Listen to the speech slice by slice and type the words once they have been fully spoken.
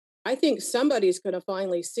I think somebody's going to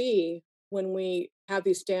finally see when we have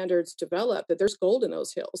these standards developed that there's gold in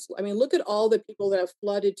those hills. I mean, look at all the people that have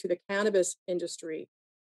flooded to the cannabis industry,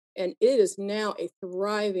 and it is now a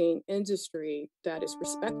thriving industry that is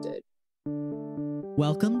respected.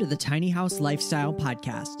 Welcome to the Tiny House Lifestyle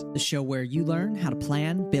Podcast, the show where you learn how to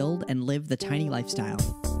plan, build, and live the tiny lifestyle.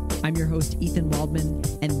 I'm your host, Ethan Waldman,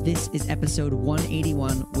 and this is episode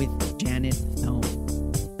 181 with Janet Thome.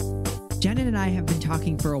 Janet and I have been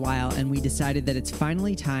talking for a while, and we decided that it's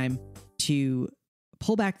finally time to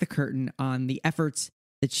pull back the curtain on the efforts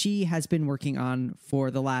that she has been working on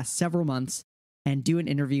for the last several months and do an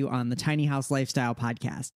interview on the Tiny House Lifestyle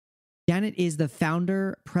Podcast. Janet is the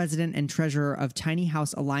founder, president, and treasurer of Tiny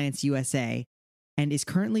House Alliance USA and is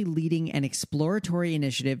currently leading an exploratory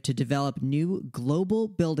initiative to develop new global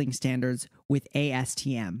building standards with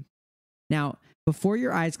ASTM. Now, before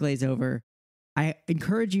your eyes glaze over, I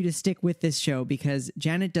encourage you to stick with this show because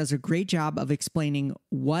Janet does a great job of explaining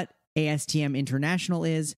what ASTM International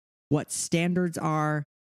is, what standards are,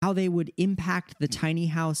 how they would impact the tiny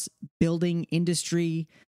house building industry,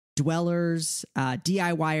 dwellers,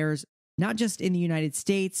 DIYers, not just in the United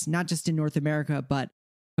States, not just in North America, but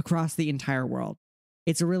across the entire world.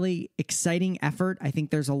 It's a really exciting effort. I think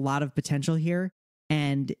there's a lot of potential here,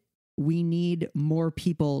 and we need more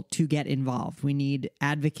people to get involved. We need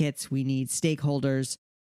advocates, we need stakeholders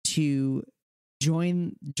to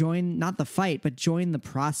join not the fight, but join the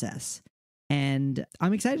process. And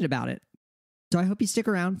I'm excited about it. So I hope you stick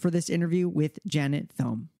around for this interview with Janet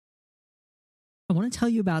Thome. I want to tell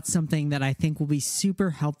you about something that I think will be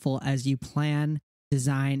super helpful as you plan,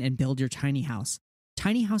 design, and build your tiny house.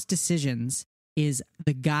 Tiny House Decisions is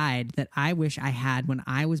the guide that I wish I had when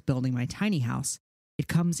I was building my tiny house. It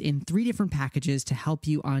comes in 3 different packages to help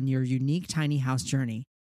you on your unique tiny house journey.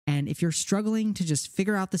 And if you're struggling to just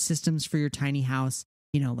figure out the systems for your tiny house,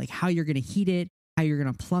 like how you're going to heat it, how you're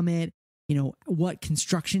going to plumb it, what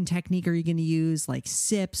construction technique are you going to use, like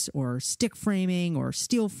SIPs or stick framing or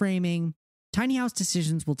steel framing, Tiny House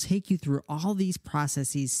Decisions will take you through all these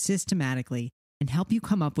processes systematically and help you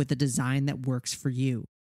come up with a design that works for you.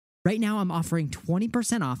 Right now, I'm offering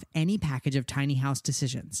 20% off any package of Tiny House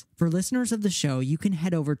Decisions. For listeners of the show, you can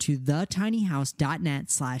head over to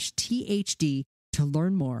thetinyhouse.net/THD to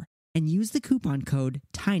learn more and use the coupon code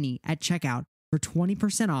TINY at checkout for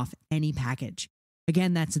 20% off any package.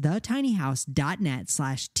 Again, that's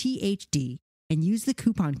thetinyhouse.net/THD and use the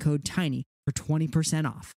coupon code TINY for 20%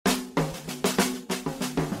 off.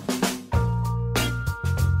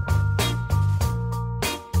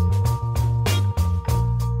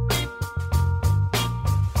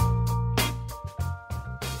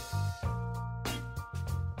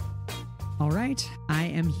 All right, I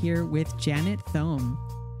am here with Janet Thome.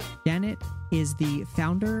 Janet is the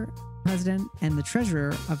founder, president, and the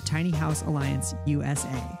treasurer of Tiny House Alliance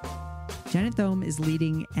USA. Janet Thome is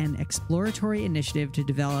leading an exploratory initiative to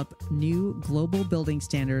develop new global building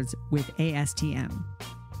standards with ASTM.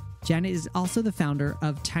 Janet is also the founder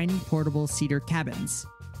of Tiny Portable Cedar Cabins.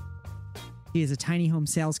 She is a tiny home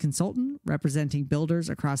sales consultant representing builders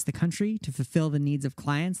across the country to fulfill the needs of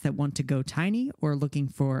clients that want to go tiny or looking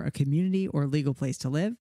for a community or legal place to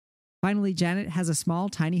live. Finally, Janet has a small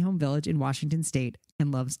tiny home village in Washington State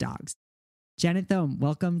and loves dogs. Janet Thome,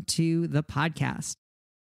 welcome to the podcast.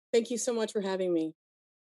 Thank you so much for having me.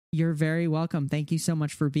 You're very welcome. Thank you so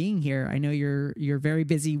much for being here. I know you're very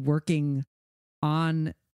busy working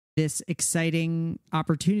on this exciting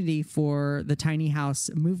opportunity for the tiny house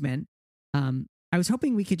movement. I was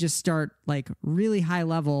hoping we could just start like really high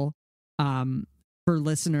level for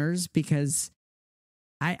listeners because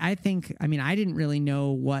I didn't really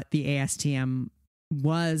know what the ASTM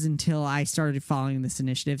was until I started following this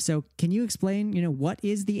initiative. So can you explain, what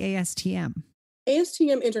is the ASTM?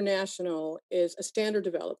 ASTM International is a standard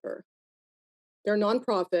developer. They're a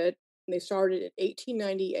nonprofit, and they started in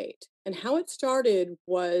 1898. And how it started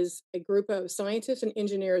was a group of scientists and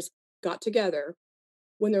engineers got together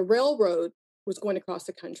when the railroad was going across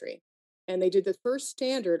the country. And they did the first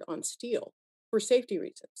standard on steel for safety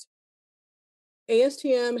reasons.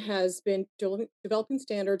 ASTM has been developing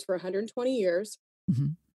standards for 120 years. Mm-hmm.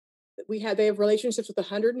 They have relationships with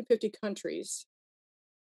 150 countries.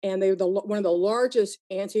 And they're one of the largest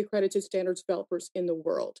anti-accredited standards developers in the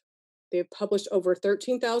world. They've published over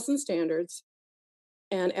 13,000 standards.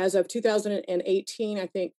 And as of 2018, I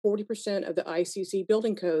think 40% of the ICC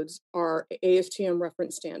building codes are ASTM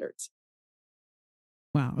reference standards.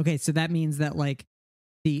 Wow. Okay. So that means that like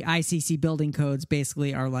the ICC building codes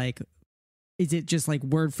basically are like, is it just like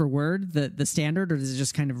word for word, the standard, or does it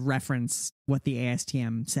just kind of reference what the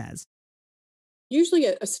ASTM says? Usually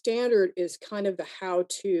a standard is kind of the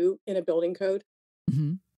how-to in a building code.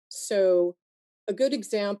 Hmm. So a good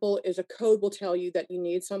example is a code will tell you that you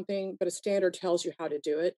need something, but a standard tells you how to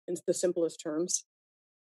do it in the simplest terms.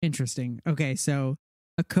 Interesting. Okay, so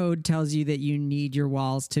a code tells you that you need your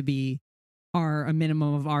walls to be R a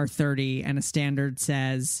minimum of R30, and a standard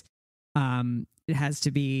says it has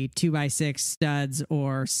to be 2x6 studs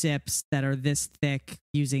or SIPs that are this thick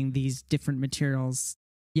using these different materials,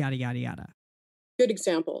 yada yada yada. Good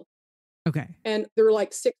example. Okay. And there are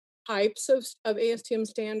like 6 types of ASTM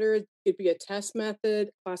standards. It'd be a test method,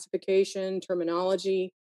 classification,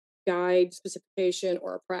 terminology, guide, specification,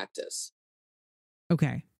 or a practice.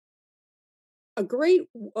 Okay. A great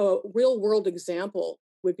real world example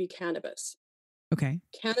would be cannabis. Okay.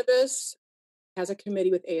 Cannabis has a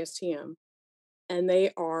committee with ASTM, and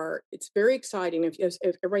it's very exciting if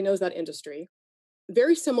everybody knows that industry.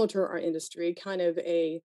 Very similar to our industry, kind of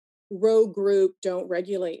a rogue group, don't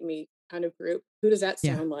regulate me kind of group. Who does that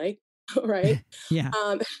Yeah. sound like? Right. Yeah.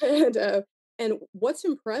 Um, and, uh, and what's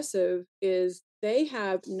impressive is they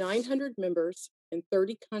have 900 members in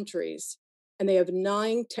 30 countries, and they have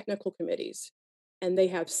 9 technical committees, and they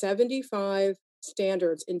have 75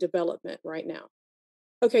 standards in development right now.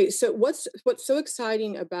 Okay, so what's so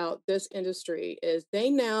exciting about this industry is they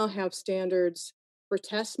now have standards for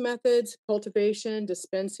test methods, cultivation,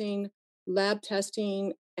 dispensing, lab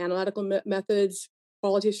testing, analytical methods,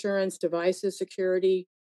 quality assurance, devices, security,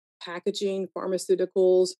 packaging,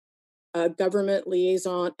 pharmaceuticals, government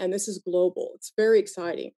liaison, and this is global. It's very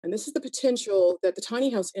exciting, and this is the potential that the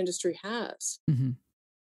tiny house industry has Hmm.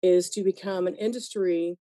 is to become an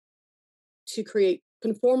industry to create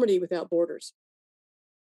conformity without borders.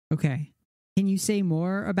 Okay. Can you say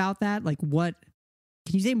more about that? Like what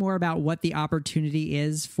can you say more about what the opportunity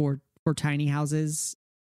is for tiny houses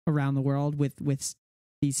around the world with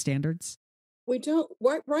these standards? We don't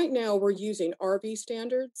right now we're using RV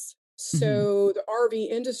standards. Hmm. So the RV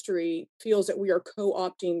industry feels that we are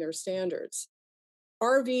co-opting their standards.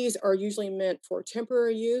 RVs are usually meant for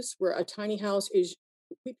temporary use where a tiny house is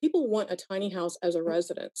people want a tiny house as a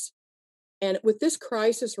residence. And with this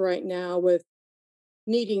crisis right now with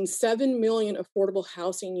needing 7 million affordable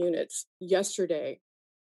housing units yesterday,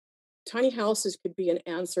 tiny houses could be an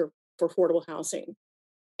answer for affordable housing,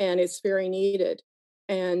 and it's very needed.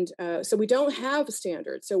 And so we don't have a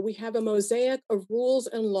standard. So we have a mosaic of rules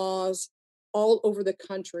and laws all over the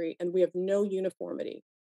country, and we have no uniformity.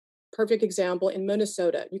 Perfect example in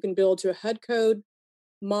Minnesota, you can build to a HUD code,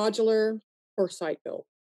 modular, or site built.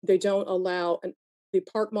 They don't allow the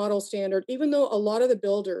park model standard, even though a lot of the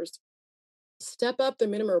builders step up the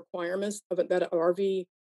minimum requirements of that RV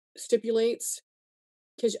stipulates.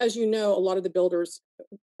 Because as you know, a lot of the builders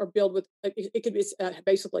are built with it could be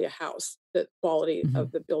basically a house. The quality Hmm.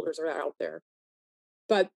 of the builders are out there,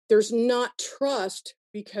 but there's not trust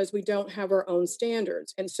because we don't have our own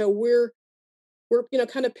standards, and so we're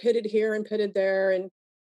kind of pitted here and pitted there, and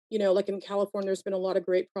like in California, there's been a lot of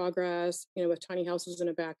great progress, with tiny houses in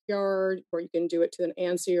a backyard where you can do it to an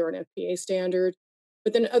ANSI or an FPA standard.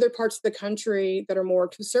 But then other parts of the country that are more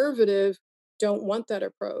conservative don't want that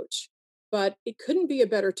approach. But it couldn't be a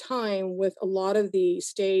better time with a lot of the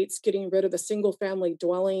states getting rid of the single family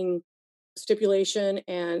dwelling stipulation,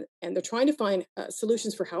 and they're trying to find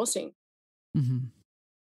solutions for housing, Hmm.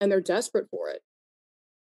 and they're desperate for it.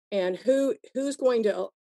 And who's going to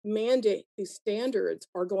mandate these standards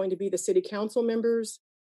are going to be the city council members,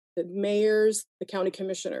 the mayors, the county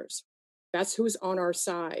commissioners. That's who's on our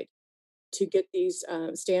side to get these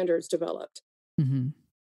standards developed. Hmm.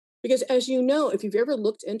 Because as you know, if you've ever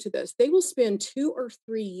looked into this, they will spend 2 or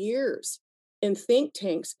 3 years in think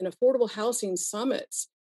tanks and affordable housing summits.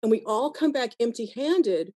 And we all come back empty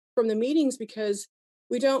handed from the meetings because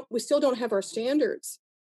we still don't have our standards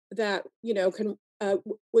that,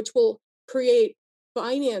 which will create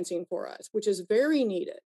financing for us, which is very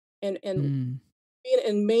needed. And Mm. being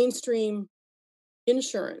in mainstream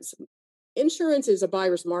insurance. Insurance is a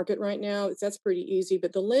buyer's market right now. That's pretty easy,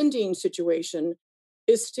 but the lending situation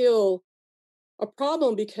is still a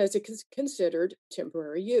problem because it is considered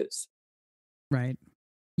temporary use. Right.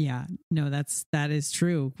 Yeah. No, that is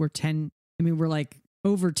true. We're like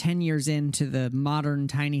over 10 years into the modern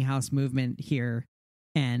tiny house movement here,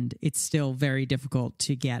 and it's still very difficult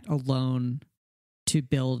to get a loan to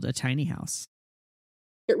build a tiny house.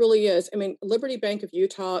 It really is. I mean, Liberty Bank of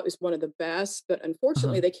Utah is one of the best, but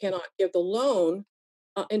unfortunately, Uh-huh. they cannot give the loan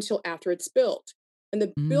until after it's built. And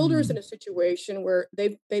the builder's in Mm. a situation where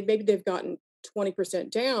maybe they've gotten 20%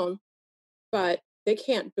 down, but they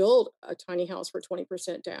can't build a tiny house for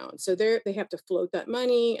 20% down. So they have to float that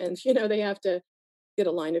money, and they have to get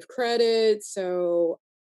a line of credit. So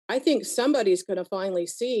I think somebody's going to finally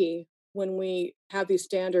see when we have these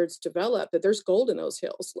standards developed that there's gold in those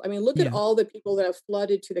hills. I mean, look at Yeah. all the people that have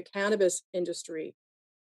flooded to the cannabis industry,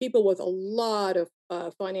 people with a lot of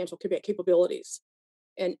financial capabilities.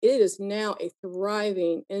 And it is now a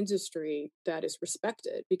thriving industry that is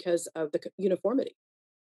respected because of the uniformity.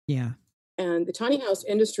 Yeah. And the tiny house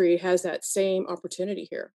industry has that same opportunity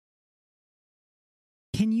here.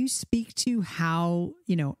 Can you speak to how,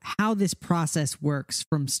 how this process works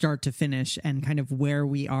from start to finish and kind of where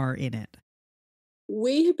we are in it?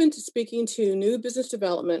 We have been speaking to new business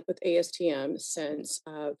development with ASTM since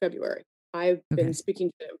February. I've been Okay.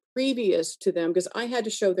 speaking to them previous to them because I had to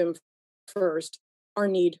show them first our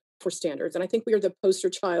need for standards. And I think we are the poster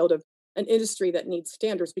child of an industry that needs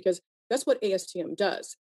standards because that's what ASTM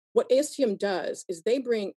does. What ASTM does is they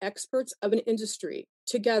bring experts of an industry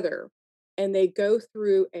together and they go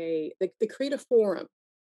through they create a forum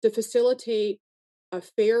to facilitate a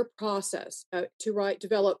fair process to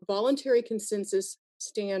develop voluntary consensus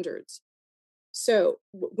standards. So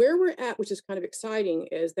where we're at, which is kind of exciting,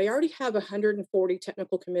 is they already have 140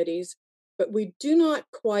 technical committees, but we do not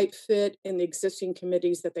quite fit in the existing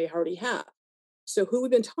committees that they already have. So who we've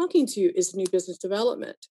been talking to is new business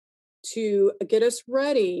development to get us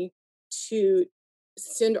ready to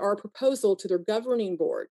send our proposal to their governing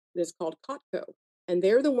board. It's called COTCO, and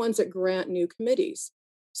they're the ones that grant new committees.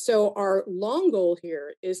 So our long goal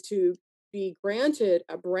here is to be granted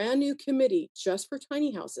a brand new committee just for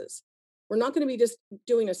tiny houses. We're not going to be just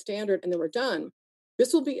doing a standard and then we're done.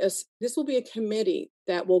 This will be a committee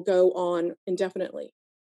that will go on indefinitely.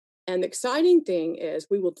 And the exciting thing is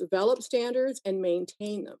we will develop standards and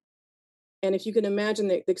maintain them. And if you can imagine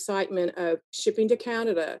the excitement of shipping to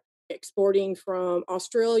Canada, exporting from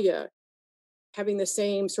Australia, having the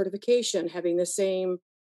same certification, having the same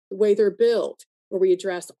way they're built, where we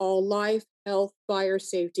address all life, health, fire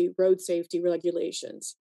safety, road safety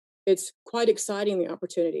regulations. It's quite exciting, the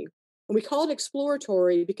opportunity. And we call it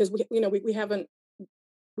exploratory because we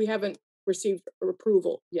haven't received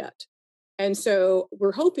approval yet. And so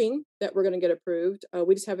we're hoping that we're going to get approved.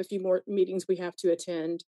 We just have a few more meetings we have to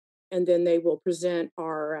attend, and then they will present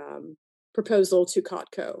our proposal to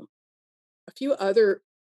COTCO. A few other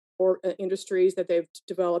industries that they've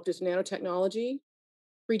developed is nanotechnology,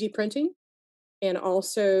 3D printing, and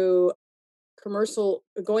also commercial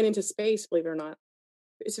going into space, believe it or not.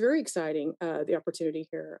 It's very exciting, the opportunity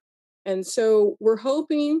here. And so we're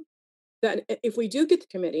hoping that if we do get the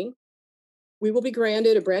committee, we will be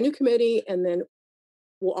granted a brand new committee, and then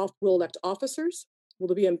we'll elect officers.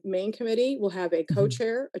 Will be a main committee. We'll have a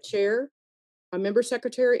co-chair, a chair, a member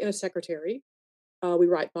secretary, and a secretary. We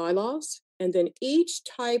write bylaws, and then each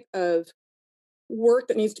type of work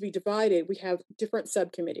that needs to be divided, we have different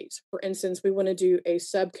subcommittees. For instance, we want to do a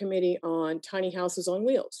subcommittee on tiny houses on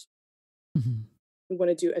wheels. Mm-hmm. We want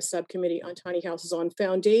to do a subcommittee on tiny houses on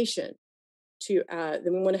foundation. Then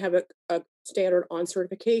we want to have a standard on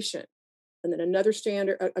certification, and then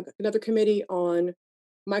another committee on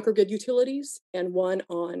microgrid utilities, and one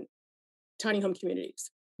on tiny home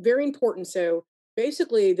communities. Very important. So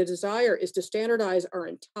basically, the desire is to standardize our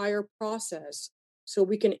entire process so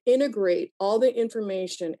we can integrate all the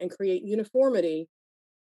information and create uniformity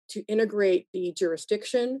to integrate the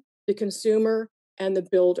jurisdiction, the consumer, and the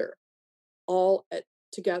builder all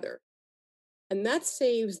together. And that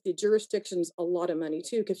saves the jurisdictions a lot of money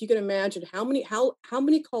too. Because you can imagine how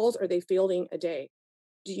many calls are they fielding a day?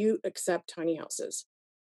 Do you accept tiny houses?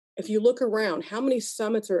 If you look around, how many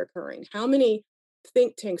summits are occurring? How many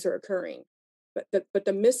think tanks are occurring? But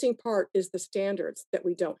the missing part is the standards that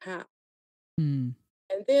we don't have. Mm.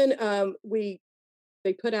 And then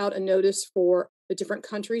they put out a notice for the different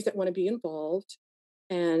countries that want to be involved,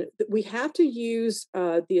 and we have to use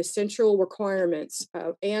the essential requirements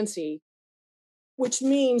of ANSI, which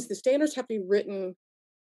means the standards have to be written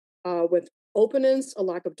with openness, a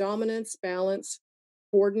lack of dominance, balance,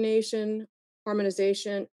 coordination,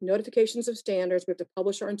 harmonization, notifications of standards. We have to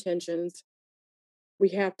publish our intentions. We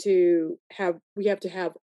have to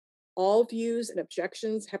have all views and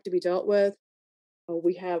objections have to be dealt with.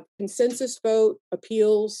 We have consensus vote,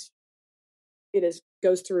 appeals.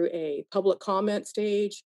 Goes through a public comment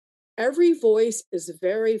stage. Every voice is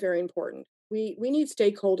very, very important. We need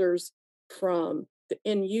stakeholders from the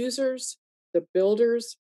end users, the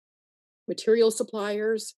builders, material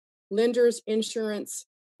suppliers, lenders, insurance.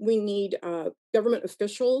 We need government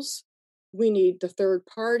officials. We need the third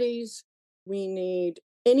parties. We need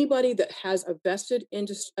anybody that has a vested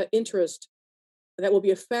interest that will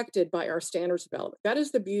be affected by our standards development. That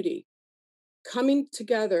is the beauty coming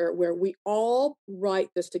together where we all write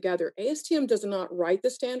this together. ASTM does not write the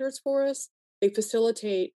standards for us. They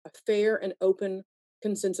facilitate a fair and open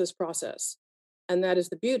consensus process. And that is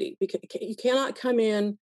the beauty, because you cannot come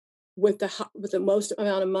in with the most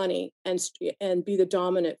amount of money and be the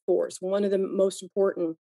dominant force. One of the most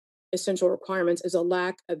important essential requirements is a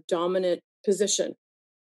lack of dominant position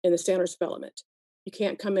in the standards development. You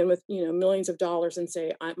can't come in with millions of dollars and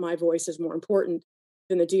say my voice is more important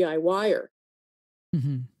than the DIYer.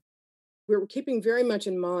 Mm-hmm. We're keeping very much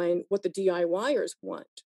in mind what the DIYers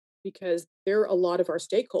want, because they're a lot of our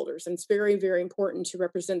stakeholders, and it's very, very important to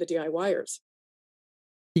represent the DIYers.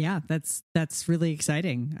 Yeah, that's really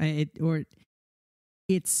exciting.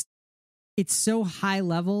 It's so high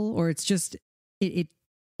level, or it's just it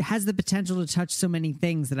has the potential to touch so many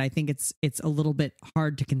things that I think it's a little bit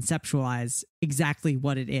hard to conceptualize exactly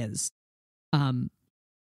what it is.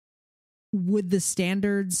 Would the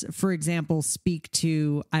standards, for example, speak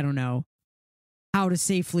to, I don't know, how to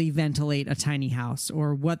safely ventilate a tiny house,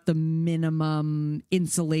 or what the minimum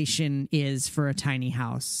insulation is for a tiny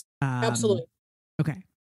house? Absolutely. Okay.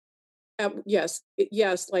 Yes.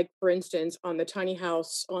 Yes. Like, for instance, on the tiny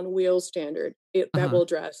house on wheels standard, that Uh-huh. will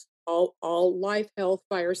address all life, health,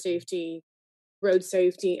 fire safety, road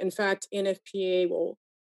safety. In fact, NFPA will,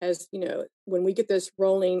 as when we get this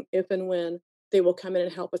rolling, if and when they will come in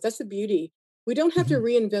and help us. That's the beauty. We don't have to Mm-hmm.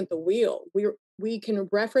 reinvent the wheel. We can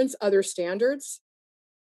reference other standards.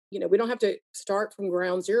 We don't have to start from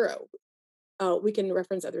ground zero. We can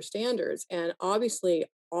reference other standards, and obviously,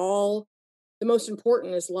 all the most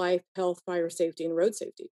important is life, health, fire safety, and road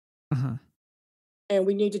safety. Uh-huh. And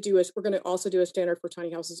we need to we're going to also do a standard for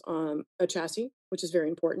tiny houses on a chassis, which is very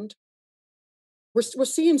important. We're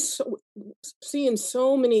seeing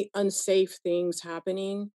so many unsafe things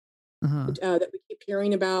happening Uh-huh. that we keep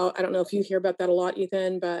hearing about. I don't know if you hear about that a lot,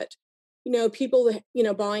 Ethan, but people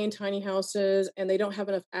that buying tiny houses and they don't have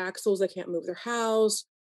enough axles, they can't move their house,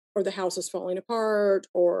 or the house is falling apart,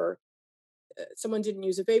 or someone didn't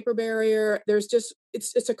use a vapor barrier. There's just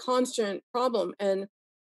it's a constant problem, and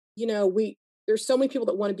we there's so many people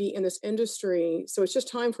that want to be in this industry, so it's just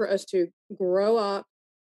time for us to grow up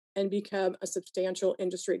and become a substantial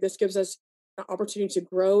industry. This gives us an opportunity to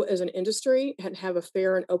grow as an industry and have a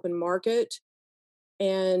fair and open market,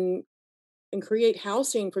 and create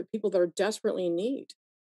housing for people that are desperately in need.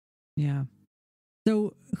 Yeah.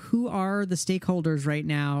 So who are the stakeholders right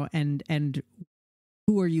now, and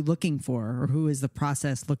who are you looking for, or who is the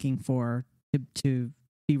process looking for to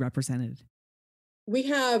be represented? We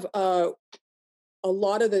have a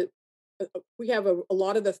lot of the we have a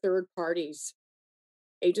lot of the third parties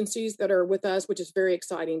agencies that are with us, which is very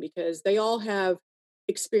exciting because they all have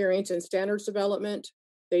experience in standards development.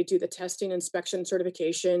 They do the testing, inspection,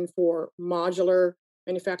 certification for modular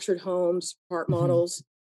manufactured homes, part Mm-hmm. models,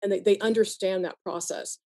 and they understand that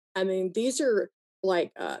process. I mean, these are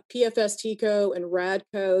like PFS TCO and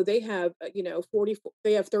Radco. They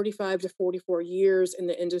have 35 to 44 years in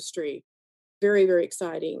the industry. Very, very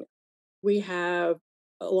exciting. We have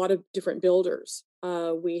a lot of different builders.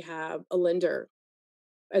 We have a lender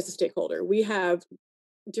as a stakeholder. We have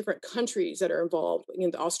different countries that are involved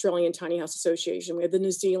in the Australian Tiny House Association. We have the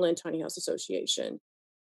New Zealand Tiny House Association,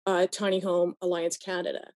 Tiny Home Alliance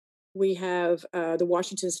Canada. We have the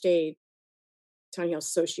Washington State Tiny House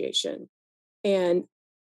Association, and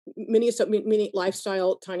many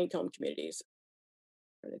lifestyle tiny home communities.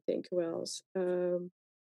 I'm trying to think who else.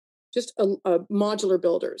 Just a modular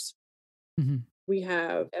builders. Mm-hmm. We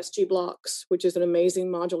have SG Blocks, which is an amazing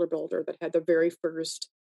modular builder that had the very first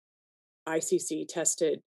ICC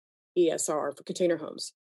tested ESR for container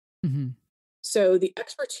homes. Mm-hmm. So the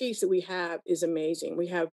expertise that we have is amazing. We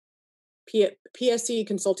have PSE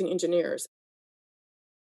consulting engineers.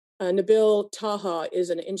 Nabil Taha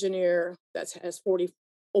is an engineer that has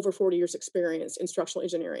over 40 years experience in structural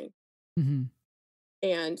engineering. Mm-hmm.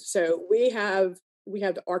 And so we have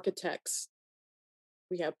the architects.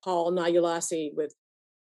 We have Paul Nayulasi with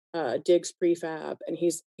Diggs Prefab, and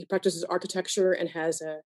he practices architecture and has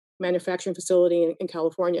a manufacturing facility in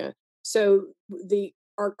California. So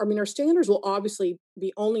our standards will obviously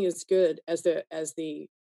be only as good as the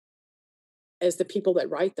people that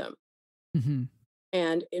write them. Mm-hmm.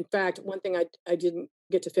 And in fact, one thing I didn't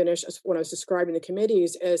get to finish when I was describing the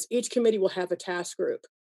committees is each committee will have a task group.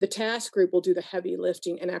 The task group will do the heavy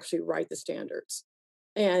lifting and actually write the standards.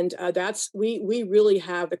 And we really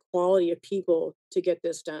have the quality of people to get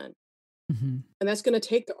this done. Mm-hmm. And that's going to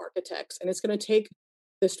take the architects, and it's going to take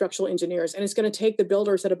the structural engineers, and it's going to take the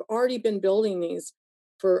builders that have already been building these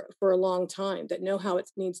for a long time, that know how it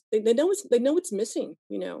needs. They know it's missing.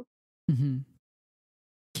 Mm-hmm.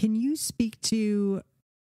 can you speak to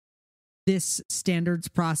this standards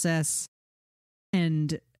process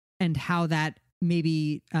and how that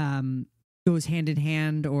maybe goes hand in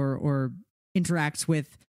hand or interacts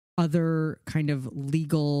with other kind of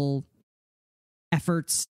legal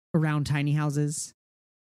efforts around tiny houses?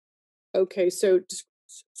 Okay, so just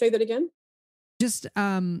say that again. Just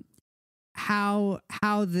how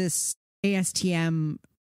this ASTM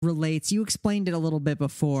relates. You explained it a little bit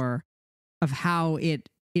before of how it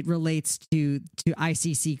relates to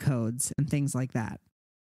ICC codes and things like that.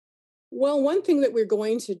 Well, one thing that we're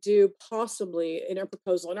going to do possibly in our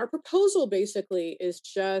proposal, and our proposal basically is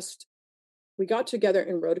just we got together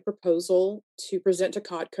and wrote a proposal to present to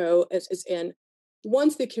COTCO as in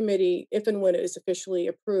once the committee, if and when it is officially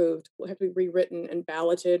approved, will have to be rewritten and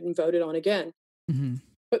balloted and voted on again. Mm-hmm.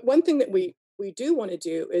 But one thing that we do want to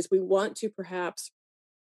do is we want to perhaps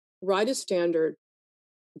write a standard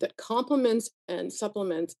that complements and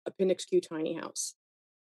supplements Appendix Q tiny house.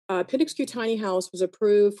 Appendix Q tiny house was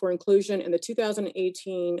approved for inclusion in the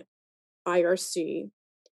 2018 IRC.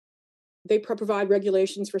 They provide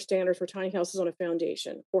regulations for standards for tiny houses on a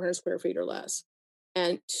foundation, 400 square feet or less.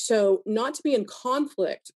 And so not to be in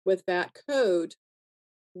conflict with that code,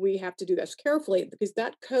 we have to do this carefully because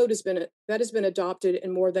that code has been adopted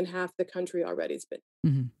in more than half the country already.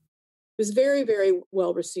 Mm-hmm. It was very, very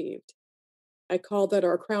well received. I call that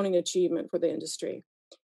our crowning achievement for the industry.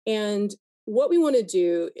 And what we want to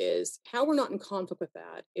do is how we're not in conflict with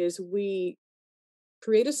that is we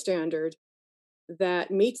create a standard that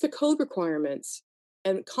meets the code requirements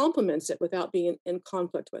and complements it without being in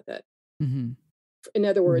conflict with it. Mm-hmm. In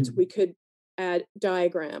other words, we could add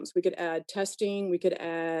diagrams, we could add testing, we could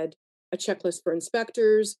add a checklist for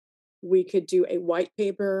inspectors, we could do a white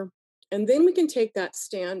paper, and then we can take that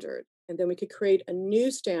standard and then we could create a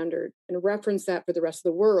new standard and reference that for the rest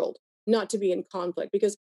of the world, not to be in conflict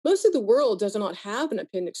because most of the world does not have an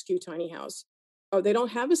Appendix Q tiny house, or they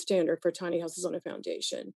don't have a standard for tiny houses on a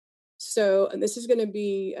foundation. So, and this is going to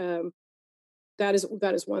be, that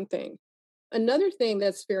is one thing. Another thing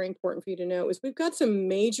that's very important for you to know is we've got some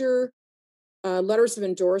major letters of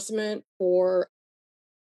endorsement from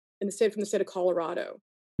the state of Colorado,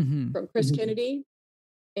 Mm-hmm. from Chris Kennedy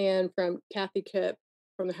and from Kathy Kipp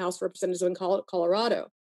from the House of Representatives in Colorado,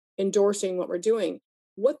 endorsing what we're doing.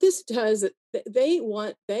 What this does, they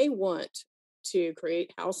want to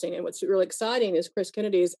create housing, and what's really exciting is Chris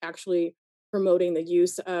Kennedy is actually promoting the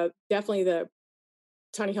use of definitely the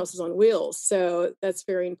tiny houses on wheels. So that's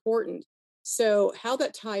very important. So how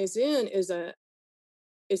that ties in is a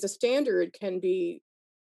standard can be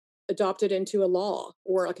adopted into a law,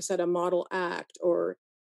 or like I said, a model act or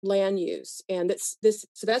land use. And so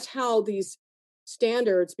that's how these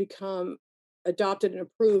standards become adopted and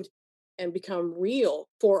approved and become real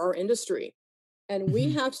for our industry. And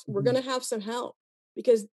Mm-hmm. we're going to have some help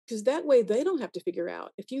because that way they don't have to figure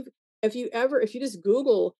out if you just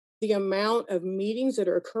Google the amount of meetings that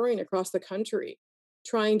are occurring across the country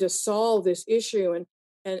trying to solve this issue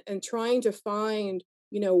and trying to find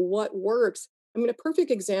what works. I mean, a perfect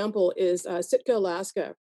example is Sitka,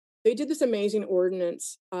 Alaska. They did this amazing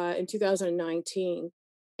ordinance in 2019,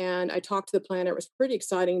 and I talked to the planner. It was pretty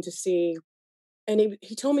exciting to see. And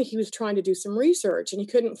he told me he was trying to do some research, and he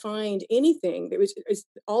couldn't find anything.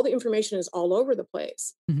 All the information is all over the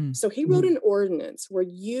place. Mm-hmm. So he wrote an ordinance where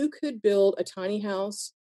you could build a tiny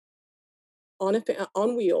house on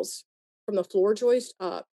wheels from the floor joist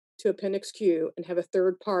up to Appendix Q and have a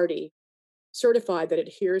third party certified that it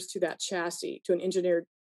adheres to that chassis, to an engineered,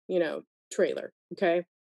 trailer. Okay.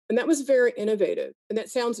 And that was very innovative. And I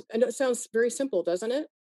know it sounds very simple, doesn't it?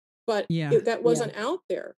 But Yeah. that wasn't out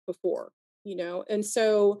there before, and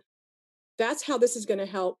so that's how this is going to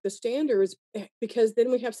help the standards, because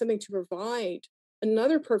then we have something to provide.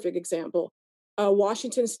 Another perfect example,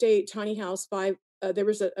 Washington State Tiny House 5, there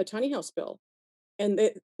was a tiny house bill, and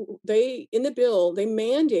they in the bill, they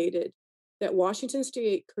mandated that Washington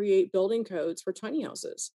State create building codes for tiny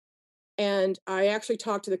houses. And I actually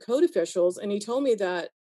talked to the code officials, and he told me that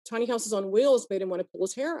tiny houses on wheels made him want to pull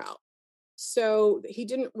his hair out. So they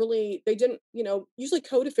didn't, usually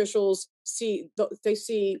code officials they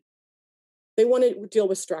want to deal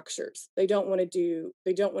with structures. They don't want to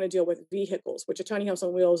deal with vehicles, which a tiny house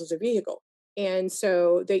on wheels is a vehicle. And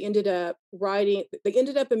so they ended up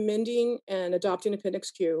amending and adopting Appendix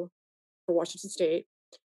Q for Washington State.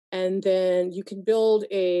 And then you can build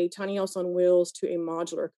a tiny house on wheels to a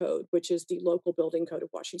modular code, which is the local building code of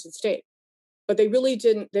Washington State. But they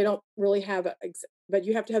don't really have, but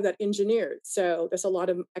you have to have that engineered. So that's a lot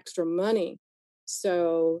of extra money.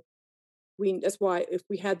 So that's why if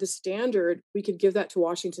we had the standard, we could give that to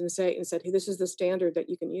Washington State and said, hey, this is the standard that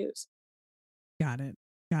you can use. Got it.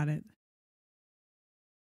 Got it.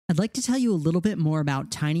 I'd like to tell you a little bit more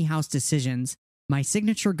about Tiny House Decisions, my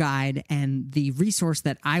signature guide, and the resource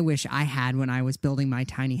that I wish I had when I was building my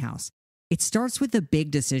tiny house. It starts with the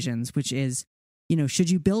big decisions, which is, should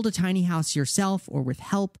you build a tiny house yourself or with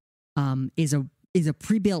help? Is a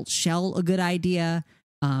pre-built shell a good idea?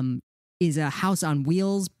 Is a house on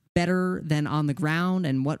wheels better than on the ground,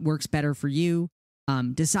 and what works better for you?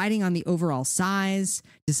 Deciding on the overall size,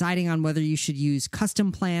 deciding on whether you should use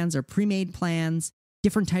custom plans or pre-made plans,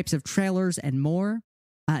 different types of trailers, and more.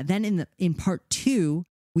 Then in part 2,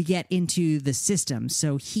 we get into the systems.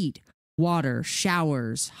 So heat, water,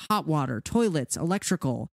 showers, hot water, toilets,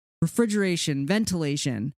 electrical, refrigeration,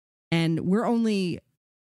 ventilation. And we're only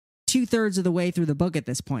 2/3 of the way through the book at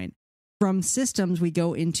this point. From systems, we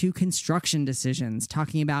go into construction decisions,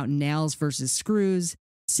 talking about nails versus screws,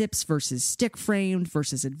 SIPs versus stick framed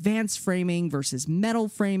versus advanced framing versus metal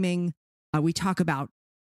framing. We talk about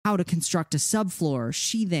how to construct a subfloor,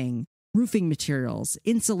 sheathing, roofing materials,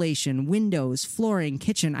 insulation, windows, flooring,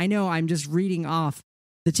 kitchen. I know I'm just reading off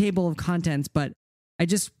the table of contents, but I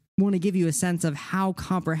just want to give you a sense of how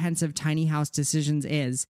comprehensive Tiny House Decisions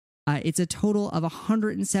is. It's a total of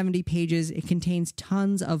 170 pages. It contains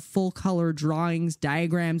tons of full color drawings,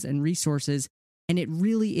 diagrams, and resources. And it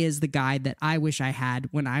really is the guide that I wish I had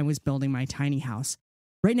when I was building my tiny house.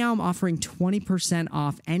 Right now, I'm offering 20%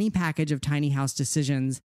 off any package of Tiny House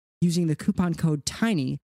Decisions using the coupon code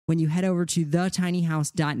TINY when you head over to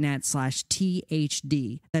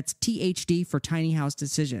thetinyhouse.net/THD. That's THD for Tiny House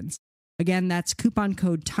Decisions. Again, that's coupon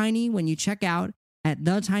code TINY when you check out at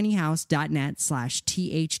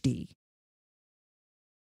thetinyhouse.net/THD.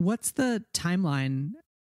 What's the timeline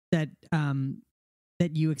that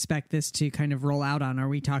you expect this to kind of roll out on? Are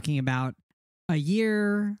we talking about a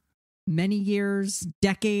year, many years,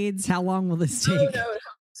 decades? How long will this take? No.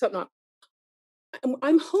 So not.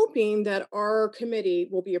 I'm hoping that our committee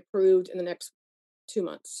will be approved in the next 2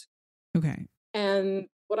 months. Okay. And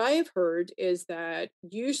what I have heard is that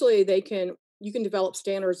usually you can develop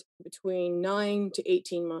standards between 9 to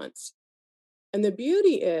 18 months. And the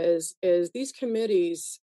beauty is these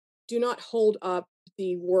committees do not hold up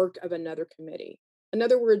the work of another committee. In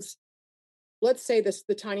other words, let's say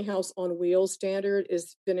the tiny house on wheels standard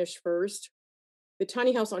is finished first. The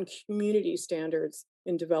tiny house on community standards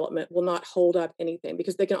in development will not hold up anything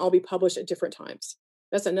because they can all be published at different times.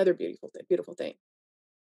 That's another beautiful thing.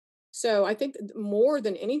 So I think that more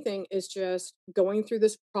than anything is just going through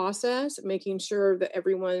this process, making sure that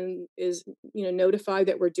everyone is, notified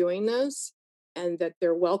that we're doing this and that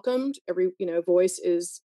they're welcomed. Every, voice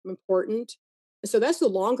is important. So that's the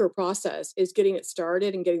longer process, is getting it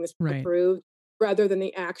started and getting this approved rather than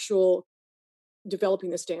the actual developing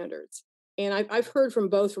the standards. And I've heard from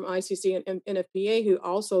ICC and NFPA, who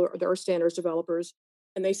also are standards developers,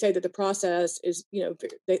 and they say that the process is,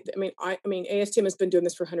 ASTM has been doing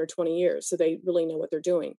this for 120 years, so they really know what they're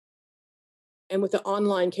doing. And with the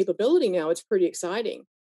online capability now, it's pretty exciting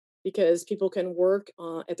because people can work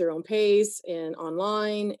at their own pace and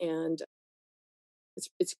online, and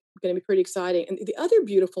it's going to be pretty exciting. And the other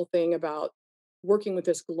beautiful thing about working with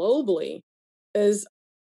this globally is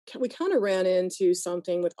we kind of ran into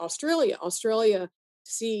something with Australia. Australia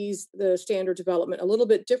sees the standard development a little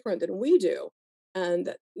bit different than we do.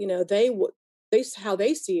 And, how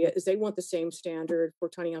they see it is they want the same standard for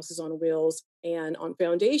tiny houses on wheels and on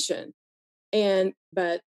foundation.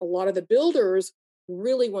 But a lot of the builders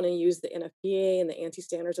really want to use the NFPA and the ANSI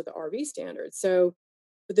standards of the RV standards. So,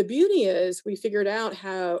 but the beauty is we figured out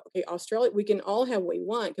how, Australia, we can all have what we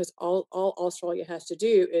want because all Australia has to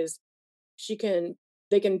do is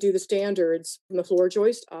they can do the standards from the floor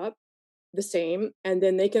joist up the same, and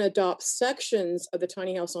then they can adopt sections of the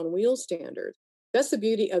tiny house on wheels standard. That's the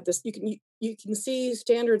beauty of this. You can see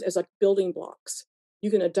standards as like building blocks.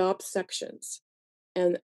 You can adopt sections,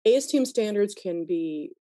 and ASTM standards can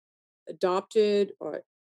be adopted or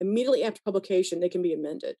immediately after publication, they can be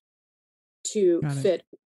amended to fit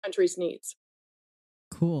country's needs.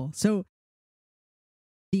 Cool. So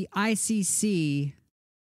the ICC,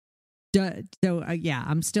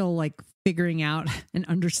 I'm still like figuring out and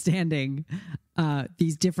understanding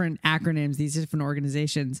these different acronyms, these different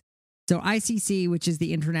organizations. So ICC, which is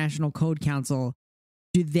the International Code Council,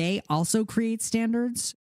 do they also create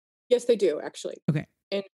standards? Yes, they do, actually. Okay.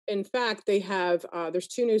 And in fact, they have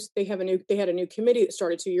they had a new committee that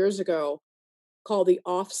started 2 years ago called the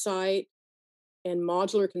Offsite and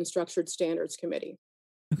Modular Construction Standards Committee.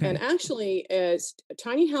 Okay. And actually, as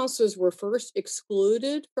tiny houses were first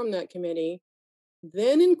excluded from that committee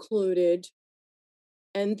then included,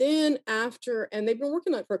 and then after, and they've been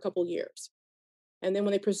working on it for a couple years. And then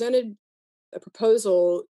when they presented a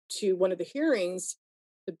proposal to one of the hearings,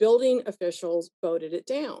 the building officials voted it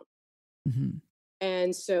down. Hmm.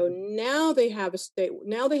 And so now they have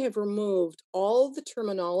now they have removed all the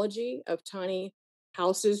terminology of tiny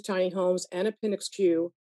houses, tiny homes, and appendix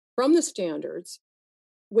Q from the standards,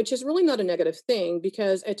 which is really not a negative thing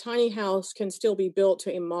because a tiny house can still be built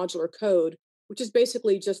to a modular code, which is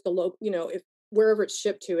basically just the local, if wherever it's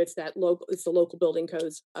shipped to, it's the local building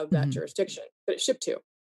codes of that Hmm. jurisdiction that it's shipped to.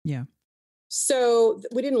 Yeah. So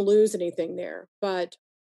we didn't lose anything there, but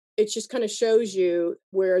it just kind of shows you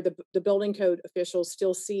where the building code officials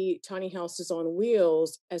still see tiny houses on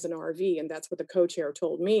wheels as an RV. And that's what the co-chair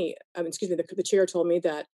told me. Excuse me, the chair told me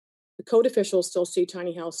that the code officials still see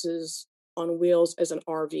tiny houses on wheels as an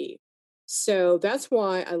RV. So that's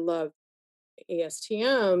why I love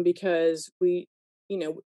ASTM, because you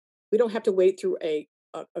know, we don't have to wait through a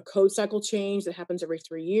code cycle change that happens every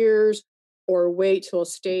 3 years, or wait till a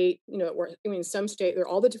state, some state,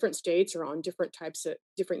 all the different states are on different types of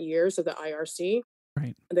different years of the IRC,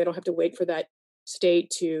 Right. and they don't have to wait for that state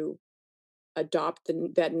to adopt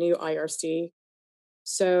that new IRC.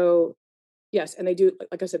 So yes, and they do,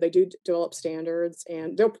 like I said, they do develop standards,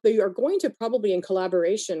 and they are going to probably in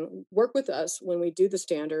collaboration work with us when we do the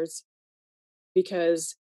standards,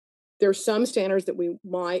 because there's some standards that we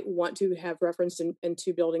might want to have referenced in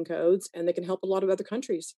two building codes, and they can help a lot of other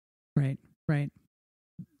countries. Right. Right.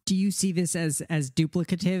 Do you see this as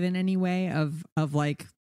duplicative in any way of like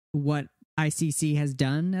what ICC has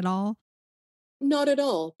done at all? Not at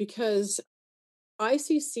all, because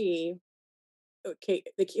ICC, okay,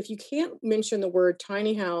 like if you can't mention the word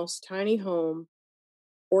tiny house, tiny home,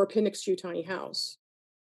 or appendix to tiny house,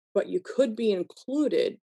 but you could be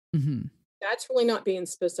included, Hmm. that's really not being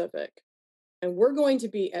specific. And we're going to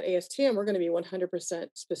be at ASTM, we're going to be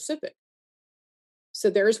 100% specific. So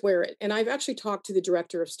there's where and I've actually talked to the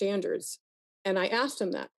director of standards, and I asked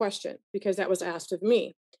him that question because that was asked of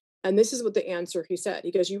me. And this is what the answer he said.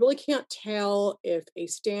 He goes, "You really can't tell if a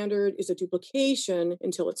standard is a duplication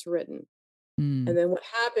until it's written." Mm. And then what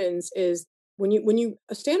happens is when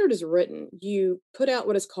a standard is written, you put out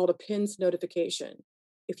what is called a PINS notification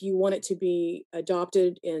if you want it to be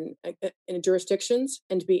adopted in jurisdictions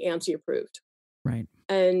and to be ANSI approved. Right.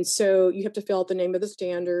 And so you have to fill out the name of the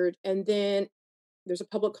standard, and then there's a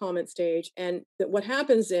public comment stage. And what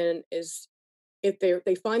happens then is if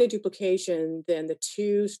they find a duplication, then the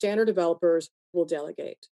two standard developers will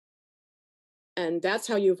delegate. And that's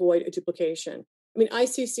how you avoid a duplication. I mean,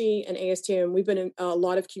 ICC and ASTM, we've been in a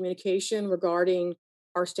lot of communication regarding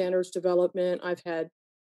our standards development. I've had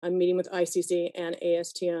a meeting with ICC and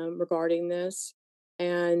ASTM regarding this.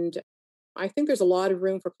 And I think there's a lot of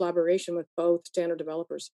room for collaboration with both standard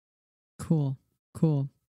developers. Cool. Cool.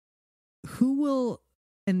 Who will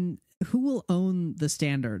who will own the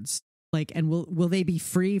standards? Like, and will they be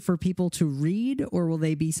free for people to read, or will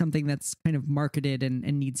they be something that's kind of marketed and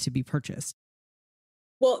needs to be purchased?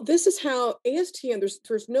 Well, this is how ASTM,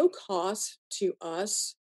 there's no cost to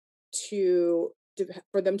us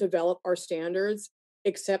for them to develop our standards,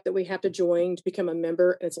 except that we have to join to become a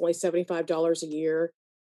member, and it's only $75 a year.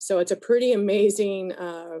 So it's a pretty amazing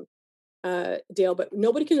deal, but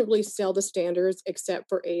nobody can really sell the standards except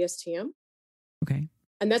for ASTM. Okay.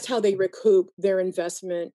 And that's how they recoup their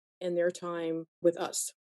investment and their time with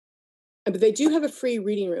us. But they do have a free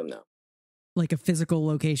reading room, though. Like a physical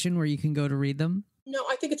location where you can go to read them? No,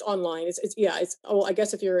 I think it's online. Oh, I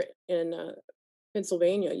guess if you're in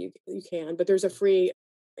Pennsylvania, you can, but there's a free,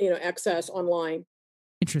 access online.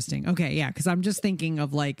 Interesting. Okay. Yeah. Cause I'm just thinking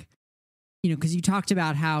of like, cause you talked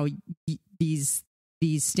about how these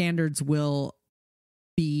standards will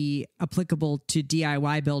be applicable to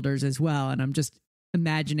DIY builders as well. And I'm just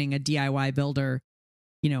imagining a DIY builder,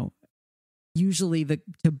 usually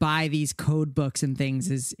to buy these code books and things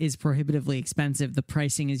is prohibitively expensive. The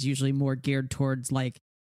pricing is usually more geared towards like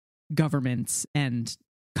governments and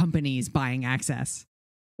companies buying access.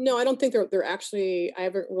 No, I don't think they're actually. I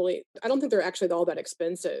don't think they're actually all that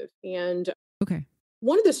expensive. And Okay.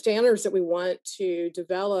 one of the standards that we want to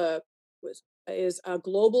develop is a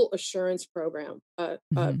global assurance program, a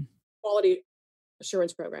quality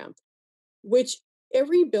assurance program, which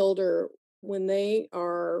every builder, when they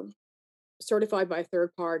are certified by a third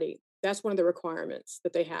party, that's one of the requirements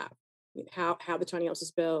that they have. How the tiny house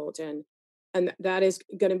is built, and that is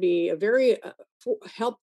going to be a very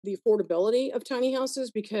help the affordability of tiny houses,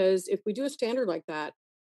 because if we do a standard like that,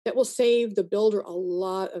 that will save the builder a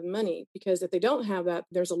lot of money, because if they don't have that,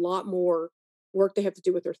 there's a lot more work they have to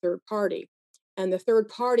do with their third party. and the third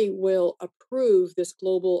party will approve this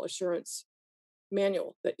global assurance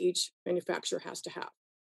manual that each manufacturer has to have.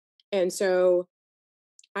 And so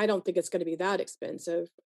I don't think it's going to be that expensive.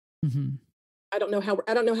 Mm-hmm. I don't know how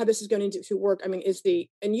this is going to work. I mean,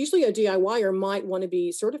 and usually a DIYer might want to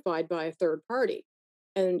be certified by a third party,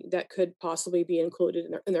 and that could possibly be included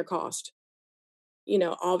in their cost.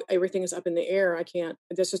 Everything is up in the air. I can't.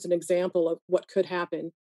 That's just an example of what could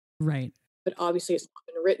happen. Right. But obviously, it's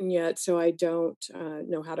not been written yet, so I don't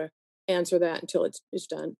know how to answer that until it's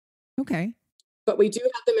done. Okay. But we do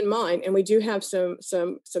have them in mind, and we do have some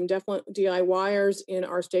definite DIYers in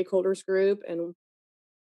our stakeholders group, and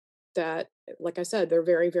that, like I said, they're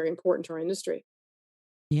very, very important to our industry.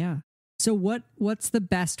 Yeah. So what's the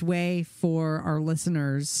best way for our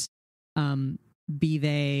listeners, be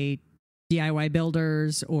they DIY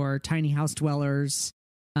builders or tiny house dwellers,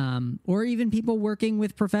 or even people working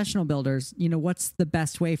with professional builders, what's the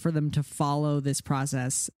best way for them to follow this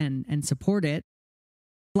process and support it?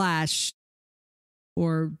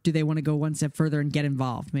 Or do they want to go one step further and get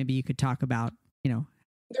involved? Maybe you could talk about,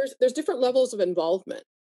 There's different levels of involvement.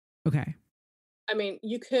 Okay. I mean,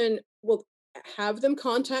 you can have them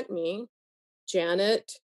contact me,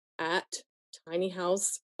 Janet at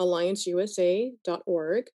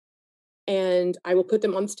tinyhouseallianceusa.org, and I will put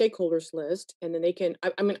them on the stakeholders list, and then they can.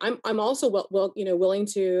 I'm also willing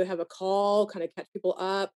to have a call, kind of catch people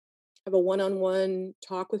up, have a one-on-one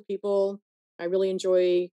talk with people. I really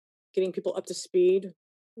enjoy getting people up to speed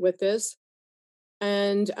with this,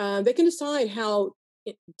 and they can decide how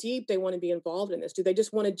deep they want to be involved in this. Do they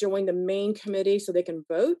just want to join the main committee so they can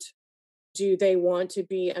vote? Do they want to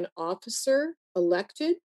be an officer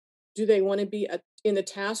elected? Do they want to be in the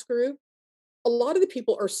task group? A lot of the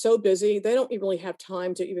people are so busy, they don't really have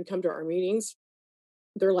time to even come to our meetings.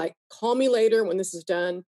 They're like, call me later when this is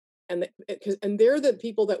done. And they're the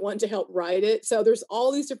people that want to help write it. So there's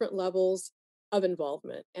all these different levels of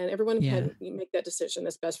involvement, and everyone can make that decision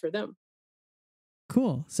that's best for them.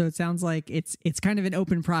 Cool. So it sounds like it's kind of an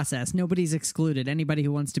open process. Nobody's excluded. Anybody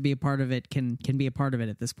who wants to be a part of it can be a part of it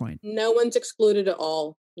at this point. No one's excluded at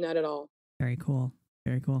all. Not at all. Very cool.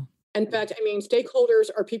 Very cool. In fact, I mean, stakeholders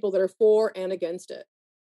are people that are for and against it.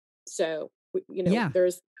 So,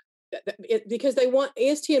 there's because they want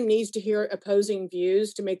ASTM needs to hear opposing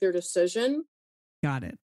views to make their decision. Got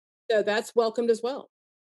it. So that's welcomed as well.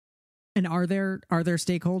 And are there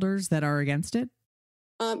stakeholders that are against it?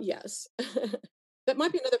 Yes. That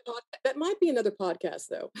might be another podcast,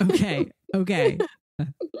 though. Okay.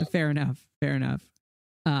 Fair enough.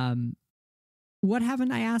 What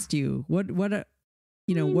haven't I asked you? What are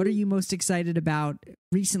you most excited about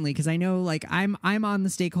recently? Because I know, like, I'm on the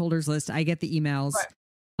stakeholders list. I get the emails. Right.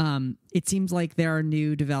 It seems like there are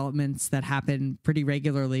new developments that happen pretty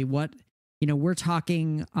regularly. We're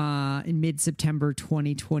talking in mid-September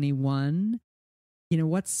 2021.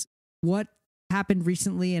 What happened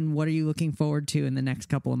recently, and what are you looking forward to in the next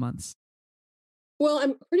couple of months? Well,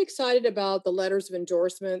 I'm pretty excited about the letters of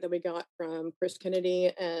endorsement that we got from Chris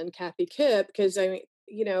Kennedy and Kathy Kipp, because the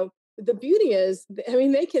beauty is,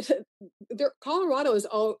 Colorado is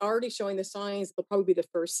already showing the signs they'll probably be the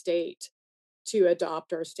first state to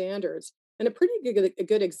adopt our standards. And a pretty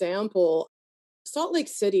good example, Salt Lake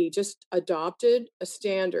City just adopted a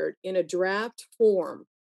standard in a draft form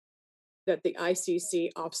that the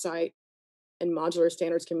ICC Offsite and Modular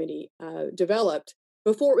Standards Committee developed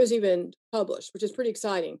before it was even published, which is pretty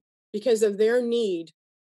exciting because of their need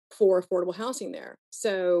for affordable housing there.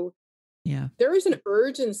 So there is an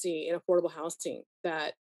urgency in affordable housing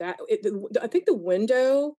I think the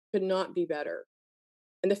window could not be better.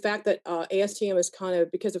 And the fact that ASTM is kind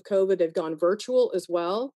of, because of COVID, they've gone virtual as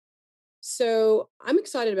well. So I'm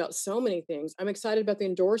excited about so many things. I'm excited about the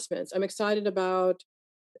endorsements. I'm excited about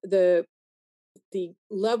the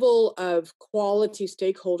level of quality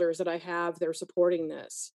stakeholders that I have that are supporting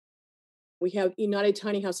this. We have United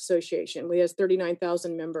Tiny House Association. We have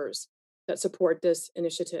 39,000 members that support this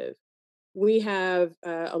initiative. We have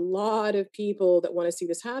a lot of people that want to see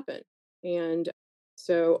this happen. And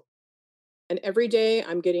every day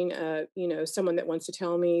I'm getting, someone that wants to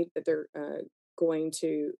tell me that they're going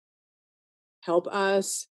to help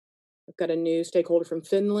us. I've got a new stakeholder from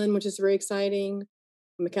Finland, which is very exciting,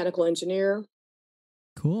 a mechanical engineer.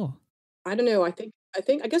 Cool. I don't know.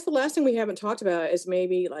 I guess the last thing we haven't talked about is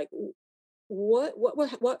maybe like what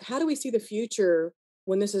how do we see the future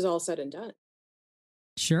when this is all said and done?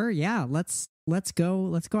 Sure. Yeah. Let's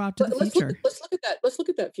go out to the future. Let's look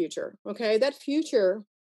at that future. Okay. That future,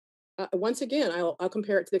 once again, I'll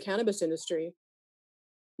compare it to the cannabis industry.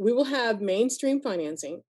 We will have mainstream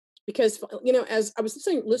financing Because, as I was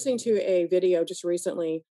listening to a video just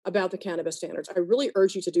recently about the cannabis standards, I really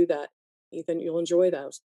urge you to do that, Ethan. You'll enjoy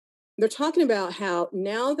those. They're talking about how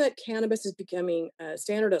now that cannabis is becoming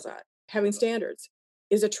standardized, having standards,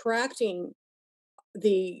 is attracting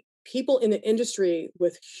the people in the industry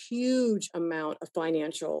with huge amount of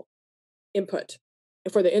financial input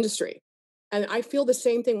for the industry. And I feel the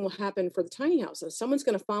same thing will happen for the tiny houses. Someone's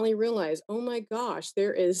going to finally realize, oh my gosh,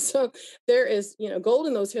 there is gold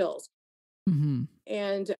in those hills, Hmm.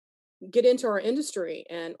 and get into our industry,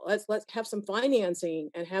 and let's have some financing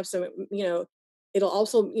and have some, it'll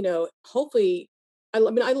also, hopefully,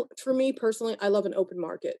 for me personally, I love an open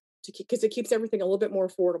market because it keeps everything a little bit more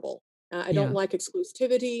affordable. I don't Yeah. like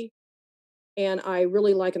exclusivity, and I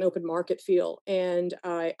really like an open market feel. And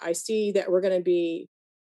I see that we're going to be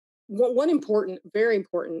one important, very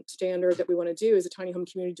important standard that we want to do is the tiny home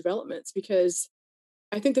community developments, because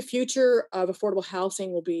I think the future of affordable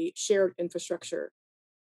housing will be shared infrastructure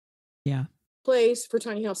Yeah. place for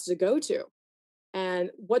tiny houses to go to.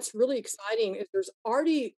 And what's really exciting is there's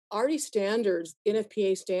already standards,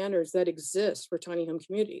 NFPA standards that exist for tiny home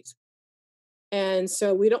communities. And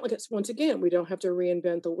so we don't look at, once again, we don't have to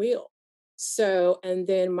reinvent the wheel. So, and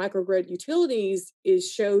then microgrid utilities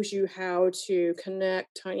shows you how to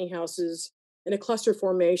connect tiny houses in a cluster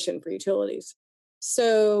formation for utilities.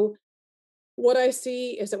 So what I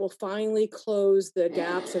see is that we'll finally close the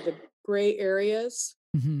gaps of the gray areas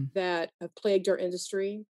Hmm. that have plagued our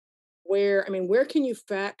industry. Where can you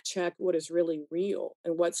fact check what is really real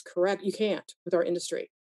and what's correct? You can't with our industry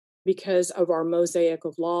because of our mosaic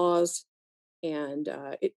of laws. And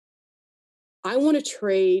I want to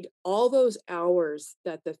trade all those hours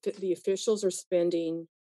that the officials are spending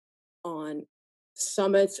on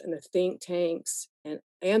summits and the think tanks and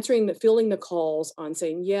fielding the calls on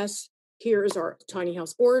saying, yes, here's our tiny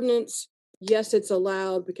house ordinance. Yes, it's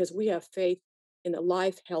allowed because we have faith in the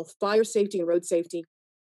life, health, fire safety, and road safety.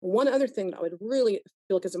 One other thing that I would really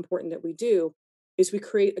feel like is important that we do is we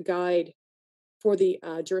create a guide for the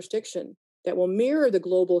jurisdiction that will mirror the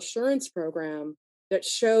global assurance program that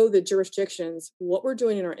show the jurisdictions what we're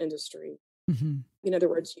doing in our industry. Hmm. In other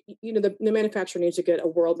words, the manufacturer needs to get a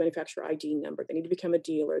world manufacturer ID number. They need to become a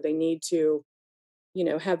dealer. They need to,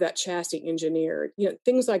 have that chassis engineered,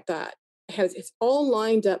 things like that. It's all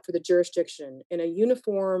lined up for the jurisdiction in a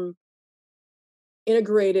uniform,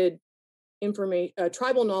 integrated information,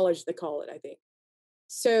 tribal knowledge, they call it, I think.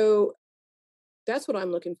 So that's what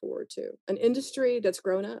I'm looking forward to. An industry that's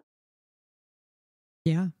grown up.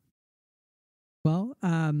 Yeah. Well,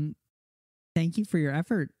 thank you for your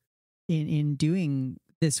effort in doing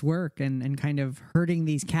this work and kind of herding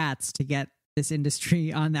these cats to get this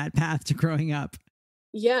industry on that path to growing up.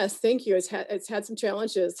 Yes, thank you. It's had some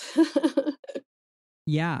challenges.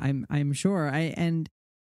 Yeah, I'm sure. I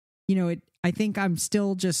think I'm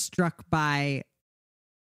still just struck by,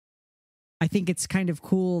 I think it's kind of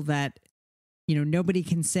cool that, nobody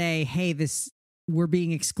can say, hey, we're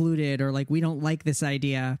being excluded, or like, we don't like this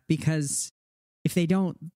idea, because if they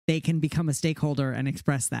don't, they can become a stakeholder and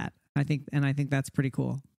express that. I think that's pretty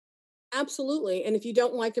cool. Absolutely. And if you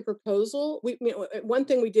don't like the proposal, one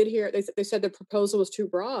thing we did here, they said the proposal was too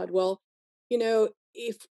broad. Well,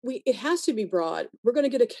 if it has to be broad, we're going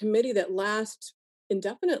to get a committee that lasts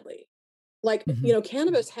indefinitely. Like, Hmm.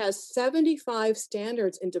 cannabis has 75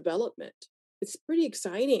 standards in development. It's pretty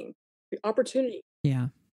exciting, the opportunity. Yeah.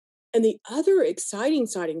 And the other exciting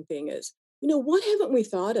thing is, what haven't we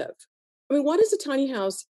thought of? Why does a tiny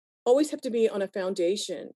house always have to be on a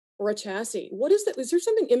foundation or a chassis? What is that? Is there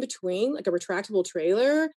something in between, like a retractable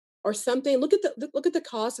trailer or something? Look at the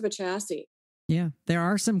cost of a chassis. Yeah. There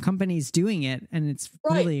are some companies doing it, and it's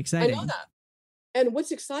Right. really I know exciting. that. And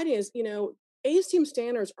what's exciting is, ASTM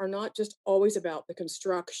standards are not just always about the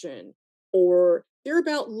construction, or they're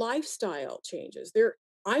about lifestyle changes.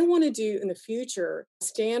 I want to do in the future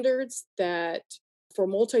standards that for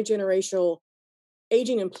multi-generational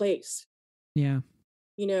aging in place, Yeah.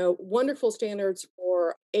 wonderful standards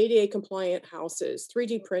for ADA compliant houses,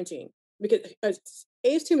 3D printing, because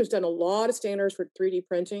ASTM has done a lot of standards for 3D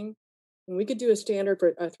printing, and we could do a standard for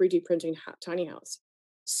a 3D printing tiny house.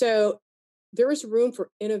 So there is room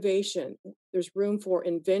for innovation. There's room for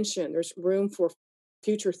invention. There's room for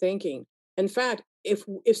future thinking. In fact, if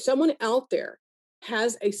someone out there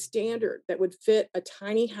has a standard that would fit a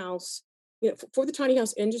tiny house, for the tiny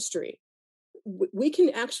house industry, we can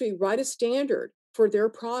actually write a standard for their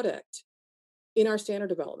product in our standard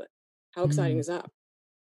development. How exciting Mm. is that?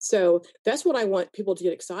 So that's what I want people to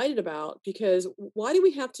get excited about, because why do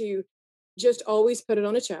we have to just always put it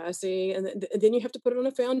on a chassis, and then you have to put it on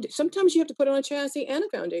a foundation? Sometimes you have to put it on a chassis and a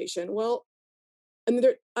foundation. Well,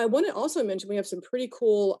 And I want to also mention we have some pretty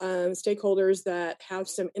cool stakeholders that have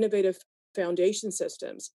some innovative foundation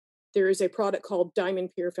systems. There is a product called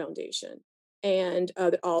Diamond Pier Foundation, and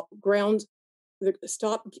the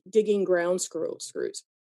stop digging ground screws.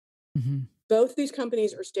 Mm-hmm. Both these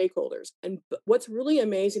companies are stakeholders, and what's really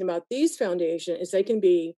amazing about these foundation is a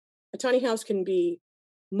tiny house can be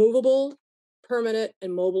movable, permanent,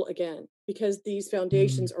 and mobile again because these Mm-hmm.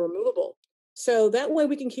 foundations are movable. So that way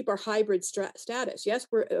we can keep our hybrid status. Yes,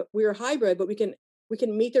 we're hybrid, but we can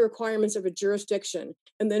meet the requirements of a jurisdiction,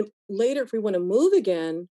 and then later, if we want to move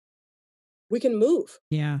again, we can move,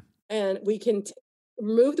 Yeah. and we can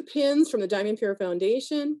remove the pins from the Diamond Pier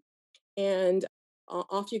Foundation, and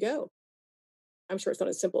off you go. I'm sure it's not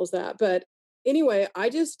as simple as that. But anyway,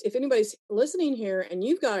 if anybody's listening here and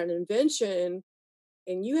you've got an invention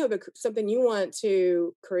and you have something you want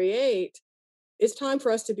to create, it's time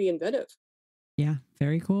for us to be inventive. Yeah.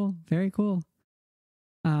 Very cool. Very cool.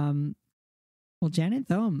 Um, well, Janet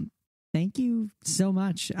Thome, thank you so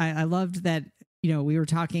much. I loved that, we were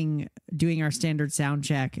doing our standard sound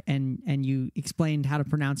check and you explained how to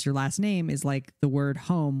pronounce your last name is like the word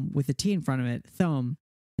home with a T in front of it, Thome.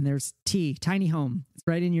 And there's tiny home. It's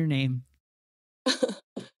right in your name.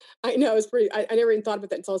 I know it's pretty. I never even thought about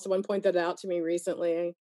that until someone pointed that out to me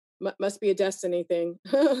recently. Must be a destiny thing.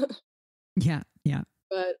 Yeah. Yeah.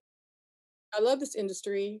 But I love this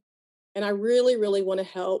industry, and I really, really want to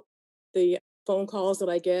help the phone calls that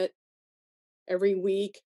I get every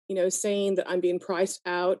week, saying that I'm being priced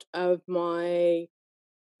out of my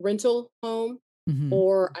rental home, Mm-hmm.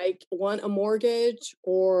 or I want a mortgage,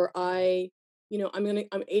 or I'm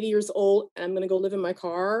 80 years old and I'm gonna go live in my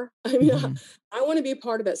car. I mean, Mm-hmm. I want to be a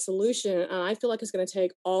part of that solution, and I feel like it's going to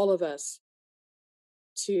take all of us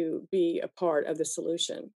to be a part of the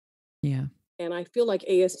solution. Yeah. And I feel like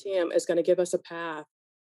ASTM is going to give us a path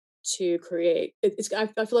to create. I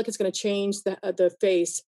feel like it's going to change the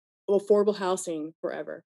face of affordable housing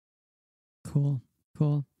forever. Cool.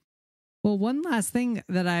 Cool. Well, one last thing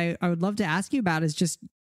that I would love to ask you about is just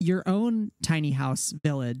your own tiny house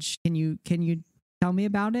village. Can you tell me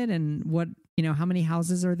about it and what, how many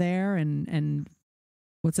houses are there and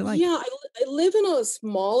what's it like? Yeah, I live in a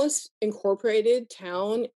smallest incorporated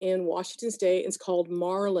town in Washington State. It's called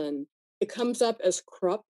Marlin. It comes up as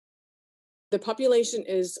Krupp. The population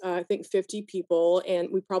is, I think, 50 people, and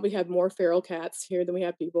we probably have more feral cats here than we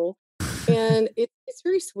have people. And it's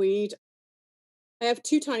very sweet. I have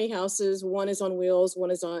two tiny houses. One is on wheels,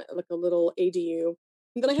 one is on like a little ADU.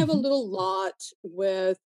 And then I have a Mhm. little lot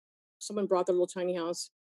with someone brought their little tiny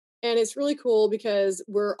house. And it's really cool because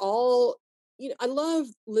we're all, I love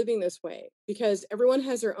living this way because everyone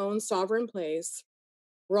has their own sovereign place.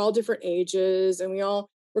 We're all different ages, and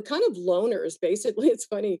we're kind of loners, basically. It's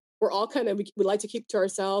funny. We're all we like to keep to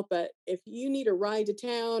ourselves, but if you need a ride to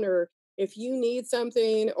town, or if you need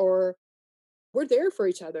something, or we're there for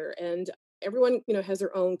each other. And everyone, has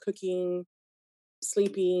their own cooking,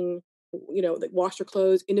 sleeping, they wash their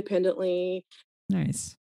clothes independently.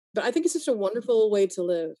 Nice. But I think it's just a wonderful way to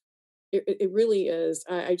live. It really is.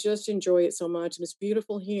 I just enjoy it so much. And it's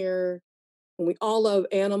beautiful here. And we all love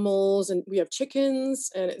animals, and we have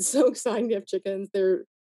chickens, and it's so exciting to have chickens.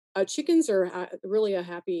 Chickens are really a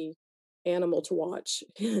happy animal to watch.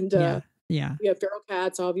 And Yeah. Yeah. we have feral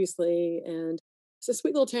cats, obviously. And it's a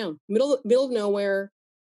sweet little town, middle of nowhere.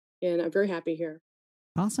 And I'm very happy here.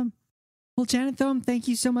 Awesome. Well, Janet Thome, thank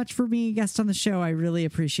you so much for being a guest on the show. I really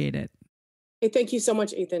appreciate it. Hey, thank you so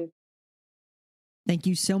much, Ethan. Thank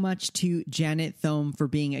you so much to Janet Thome for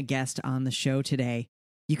being a guest on the show today.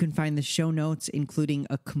 You can find the show notes, including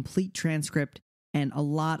a complete transcript and a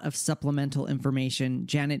lot of supplemental information.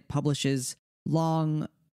 Janet publishes long,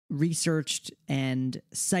 researched, and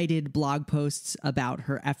cited blog posts about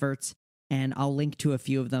her efforts, and I'll link to a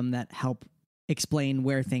few of them that help explain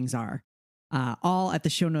where things are. All at the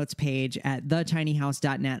show notes page at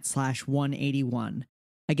thetinyhouse.net/181.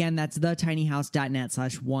 Again, that's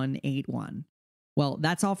thetinyhouse.net/181. Well,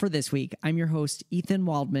 that's all for this week. I'm your host, Ethan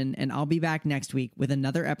Waldman, and I'll be back next week with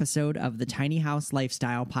another episode of the Tiny House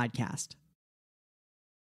Lifestyle Podcast.